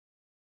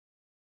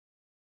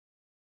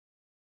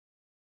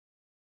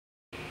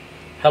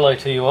Hello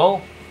to you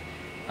all.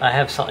 I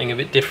have something a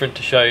bit different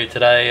to show you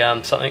today.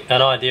 An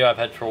idea I've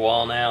had for a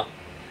while now.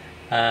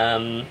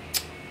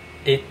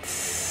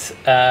 It's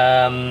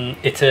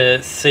a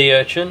sea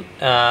urchin,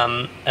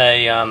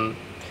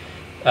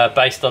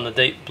 based on the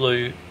deep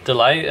blue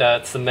delay.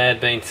 It's the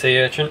Madbean Sea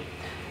Urchin,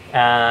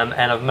 and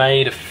I've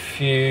made a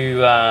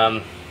few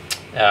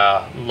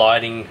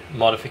lighting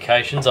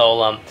modifications.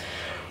 I'll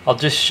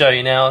just show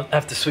you now. I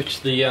have to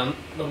switch the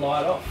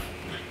light off.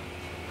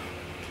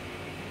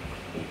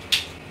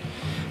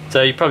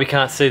 So you probably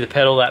can't see the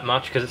pedal that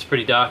much because it's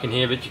pretty dark in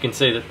here, but you can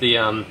see that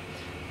the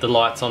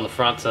light's on the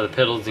front, so the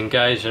pedal's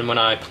engaged, and when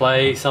I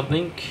play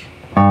something,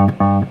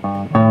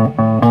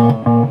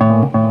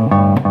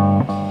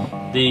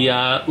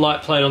 the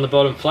light plate on the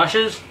bottom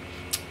flashes.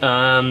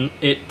 You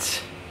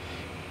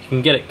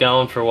can get it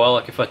going for a while,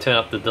 like if I turn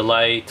up the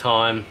delay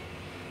time,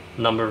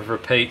 number of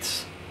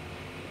repeats,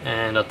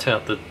 and I'll turn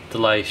up the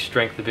delay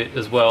strength a bit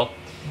as well,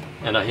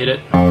 and I hit it.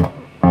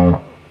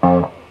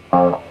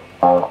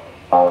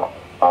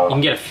 You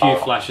can get a few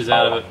flashes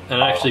out of it,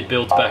 and it actually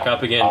builds back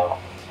up again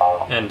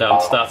and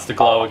starts to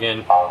glow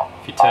again.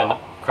 If you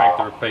crank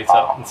the repeats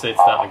up and see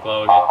it's starting to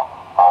glow again.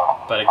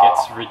 But it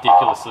gets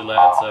ridiculously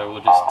loud, so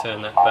we'll just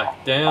turn that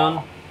back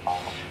down.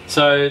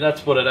 So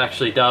that's what it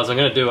actually does. I'm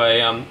going to do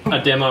a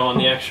demo on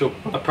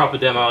a proper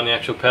demo on the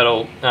actual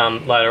pedal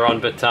later on,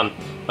 but I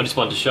just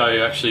wanted to show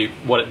you actually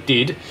what it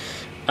did,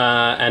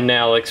 and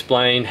now I'll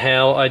explain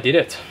how I did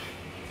it.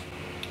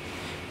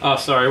 Oh,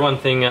 sorry, one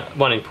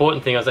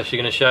important thing I was actually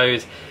going to show you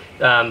is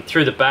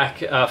through the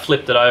back,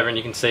 flipped it over, and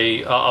you can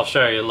see, I'll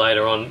show you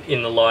later on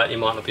in the light, you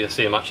might not be able to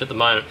see it much at the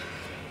moment,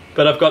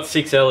 but I've got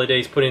 6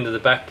 LEDs put into the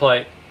back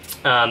plate,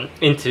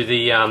 into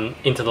the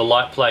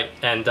light plate,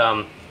 and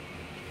they're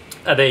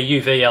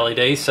UV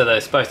LEDs, so they're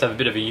supposed to have a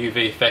bit of a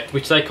UV effect,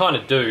 which they kind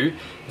of do.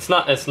 It's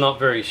not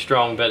very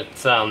strong, but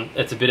it's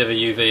a bit of a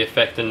UV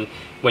effect, and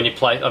when you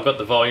play, I've got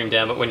the volume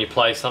down, but when you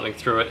play something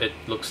through it, it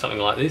looks something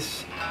like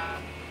this.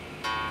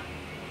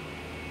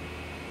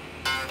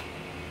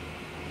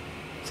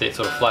 See, it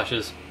sort of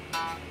flashes.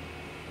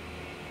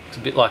 It's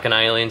a bit like an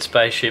alien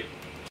spaceship.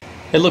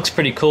 It looks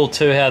pretty cool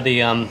too how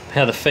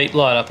the feet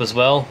light up as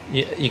well.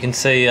 You can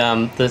see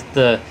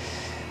the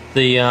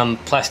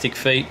plastic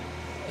feet,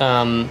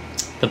 the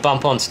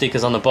bump-on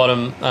stickers on the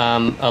bottom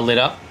are lit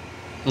up.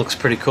 Looks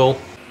pretty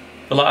cool.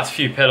 The last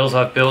few pedals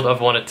I've built,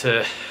 I've wanted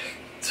to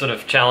sort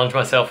of challenge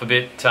myself a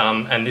bit,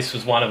 and this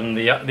was one of them.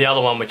 The other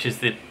one, which is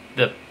the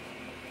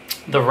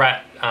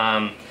rat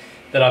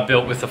that I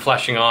built with the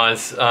flashing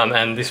eyes,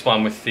 and this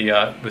one with the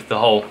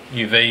whole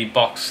UV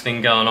box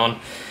thing going on.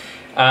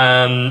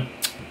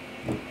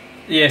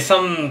 Yeah,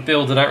 some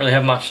builds I don't really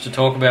have much to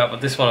talk about,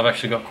 but this one I've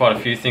actually got quite a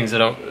few things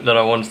that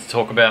I wanted to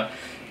talk about.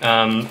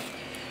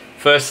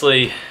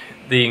 Firstly,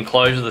 the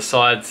enclosure, the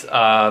sides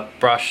are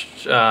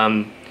brushed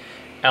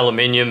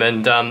aluminium,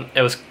 and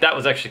that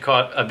was actually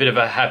quite a bit of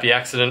a happy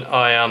accident.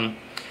 I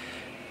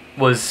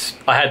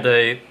had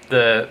the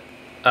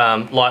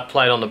light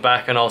plate on the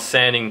back, and I was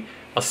sanding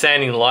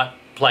the light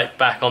plate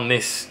back on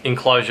this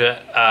enclosure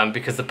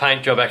because the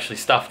paint job actually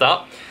stuffed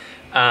up,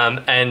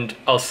 and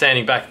I was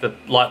sanding back the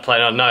light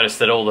plate, and I noticed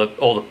that all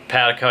the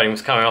powder coating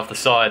was coming off the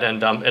side,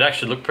 and it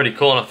actually looked pretty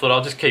cool, and I thought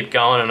I'll just keep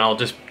going and I'll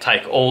just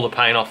take all the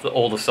paint off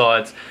all the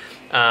sides.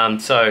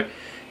 So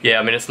yeah,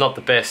 I mean, it's not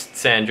the best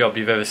sand job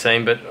you've ever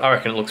seen, but I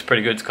reckon it looks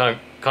pretty good. It's kind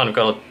of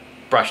got a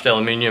brushed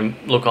aluminium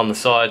look on the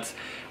sides.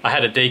 I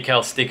had a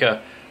decal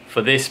sticker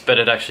for this, but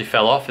it actually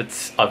fell off.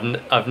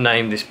 I've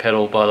named this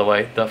pedal, by the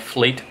way, the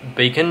Fleet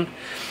Beacon.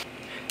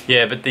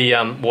 Yeah, but the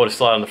water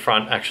slide on the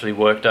front actually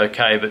worked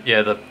okay, but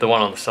yeah, the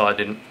one on the side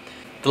didn't.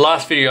 The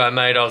last video I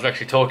made, I was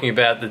actually talking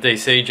about the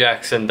DC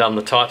jacks and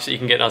the types that you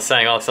can get, and I was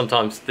saying, oh,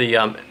 sometimes the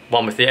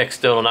one with the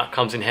external nut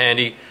comes in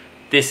handy.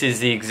 This is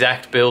the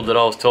exact build that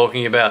I was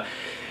talking about.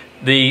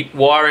 The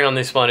wiring on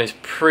this one is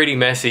pretty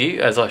messy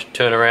as I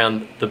turn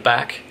around the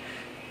back.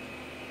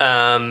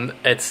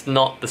 It's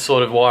not the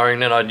sort of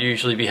wiring that I'd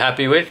usually be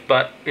happy with,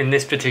 but in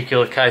this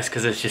particular case,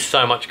 because there's just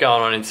so much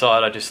going on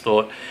inside, I just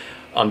thought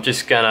I'm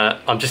just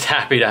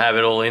happy to have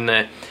it all in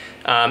there.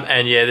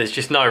 And yeah, there's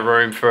just no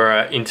room for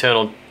an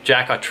internal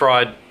jack. I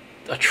tried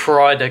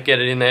to get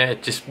it in there,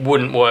 it just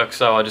wouldn't work,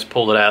 so I just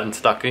pulled it out and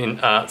stuck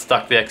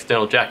the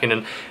external jack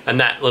in, and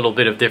that little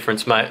bit of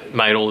difference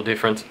made all the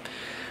difference.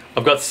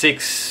 I've got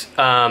 6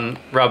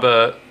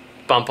 rubber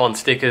bump-on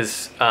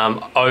stickers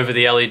over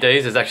the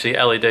LEDs. There's actually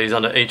LEDs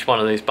under each one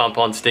of these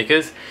bump-on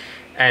stickers,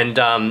 and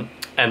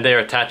they're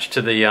attached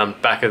to the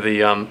back of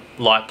the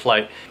light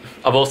plate.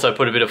 I've also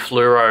put a bit of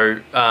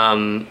fluoro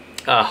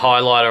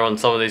highlighter on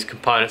some of these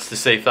components to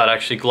see if they'd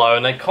actually glow,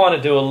 and they kind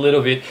of do a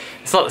little bit.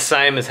 It's not the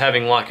same as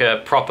having like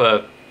a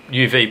proper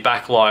UV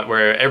backlight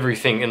where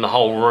everything in the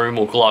whole room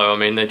will glow. I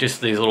mean, they're just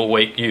these little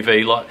weak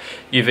UV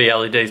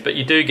LEDs, but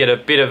you do get a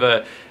bit of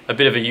a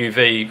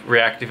UV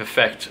reactive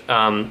effect.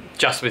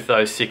 Just with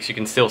those 6, you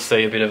can still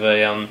see a bit of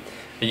a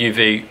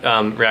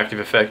UV reactive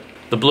effect.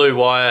 The blue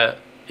wire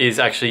is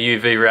actually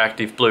UV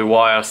reactive blue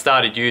wire. I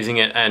started using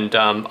it, and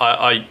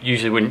I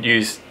usually wouldn't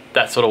use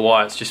that sort of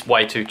wire. It's just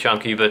way too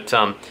chunky, but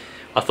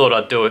I thought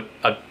I'd do it.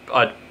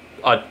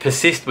 I'd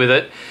persist with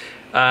it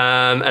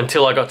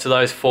until I got to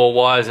those 4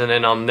 wires, and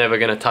then I'm never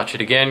going to touch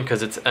it again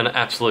because it's an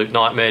absolute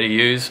nightmare to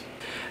use.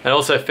 And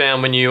also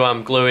found when you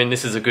glue in,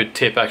 this is a good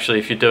tip actually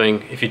if you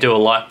do a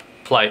light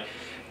plate,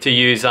 to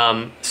use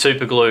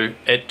super glue.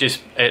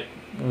 It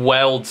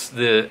welds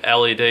the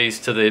LEDs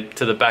to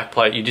the back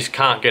plate. You just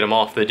can't get them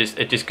off. It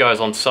just goes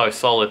on so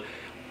solid.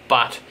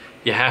 But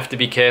you have to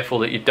be careful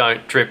that you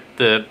don't drip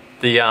the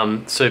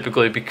super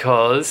glue,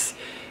 because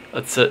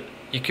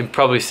you can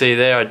probably see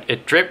there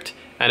it dripped,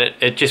 and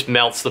it just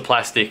melts the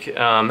plastic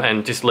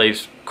and just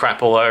leaves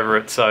crap all over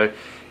it. So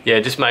yeah,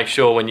 just make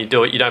sure when you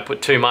do it you don't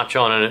put too much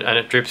on and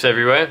it drips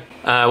everywhere.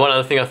 One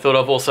other thing I thought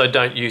of, also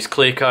don't use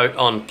clear coat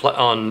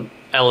on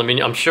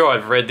aluminium. I'm sure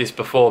I've read this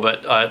before,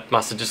 but I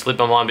must have just slipped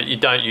my mind, but you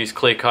don't use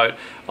clear coat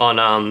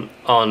on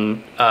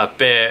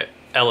bare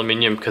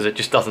aluminium because it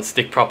just doesn't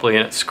stick properly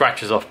and it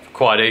scratches off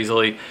quite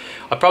easily.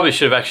 I probably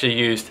should have actually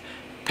used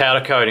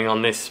powder coating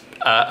on this,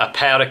 a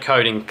powder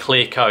coating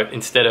clear coat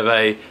instead of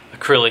a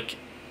acrylic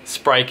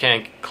spray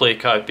can clear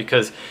coat,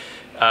 because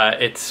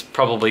it's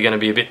probably going to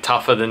be a bit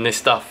tougher than this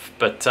stuff,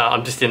 but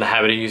I'm just in the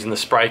habit of using the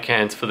spray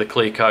cans for the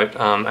clear coat,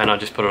 and I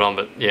just put it on.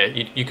 But yeah,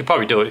 you could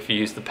probably do it if you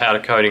use the powder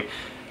coating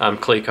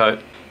clear coat.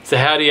 So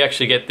how do you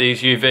actually get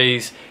these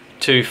UVs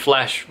to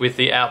flash with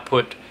the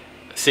output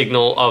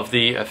signal of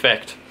the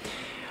effect?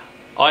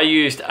 I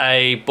used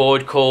a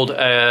board called,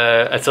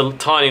 it's a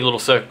tiny little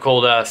circuit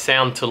called a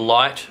sound to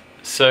light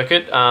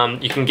circuit.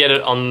 You can get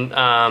it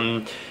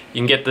on, you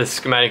can get the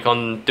schematic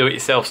on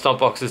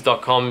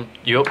doityourselfstompboxes.com.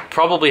 You'll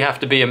probably have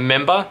to be a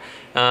member.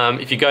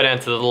 If you go down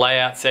to the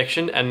layout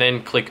section and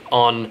then click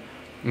on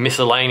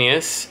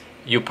miscellaneous,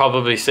 you'll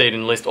probably see it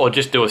in the list, or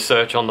just do a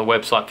search on the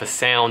website for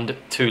sound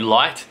to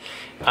light,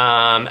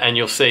 and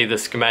you'll see the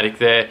schematic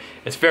there.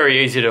 It's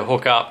very easy to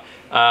hook up.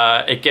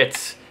 It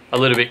gets a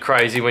little bit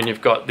crazy when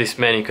you've got this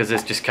many because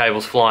there's just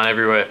cables flying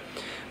everywhere.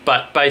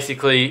 But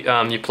basically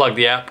you plug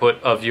the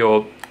output of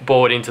your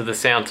board into the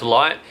sound to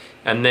light,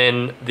 and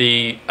then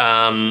the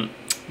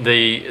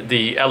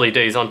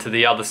LEDs onto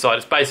the other side.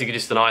 It's basically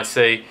just an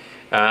IC,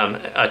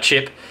 a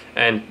chip,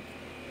 and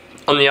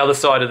on the other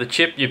side of the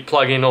chip you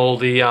plug in all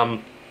the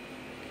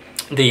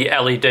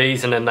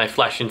LEDs, and then they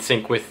flash in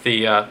sync with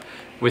the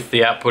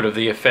output of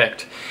the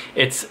effect.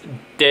 It's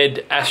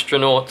Dead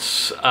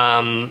Astronaut's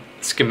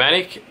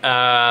schematic.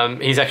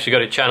 He's actually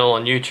got a channel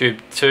on YouTube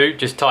too.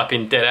 Just type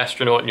in Dead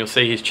Astronaut and you'll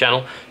see his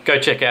channel. Go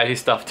check out his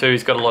stuff too.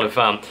 He's got a lot of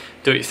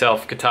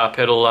do-it-yourself guitar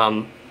pedal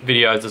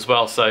videos as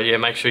well. So yeah,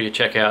 make sure you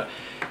check out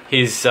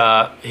his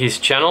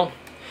channel.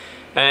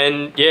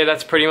 And yeah,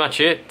 that's pretty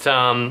much it.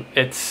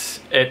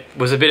 It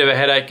was a bit of a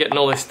headache getting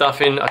all this stuff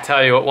in. I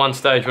tell you, at one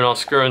stage when I was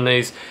screwing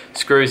these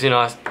screws in,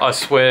 I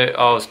swear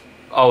I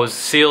was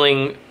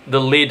sealing the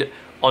lid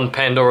on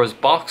Pandora's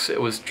box. It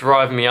was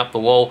driving me up the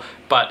wall,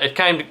 but it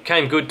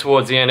came good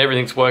towards the end.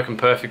 Everything's working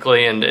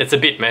perfectly, and it's a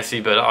bit messy,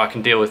 but I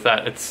can deal with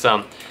that. It's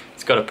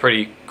got a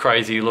pretty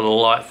crazy little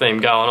light theme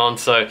going on.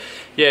 So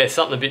yeah,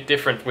 something a bit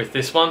different with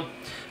this one.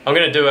 I'm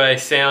going to do a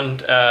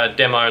sound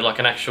demo, like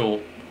an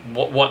actual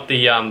what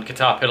the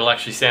guitar pedal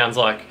actually sounds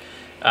like,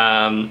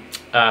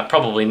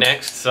 probably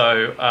next.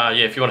 So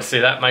yeah, if you want to see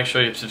that, make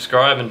sure you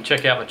subscribe and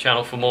check out my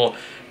channel for more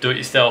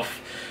do-it-yourself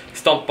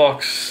stomp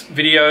box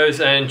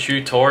videos and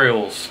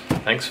tutorials.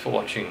 Thanks for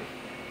watching.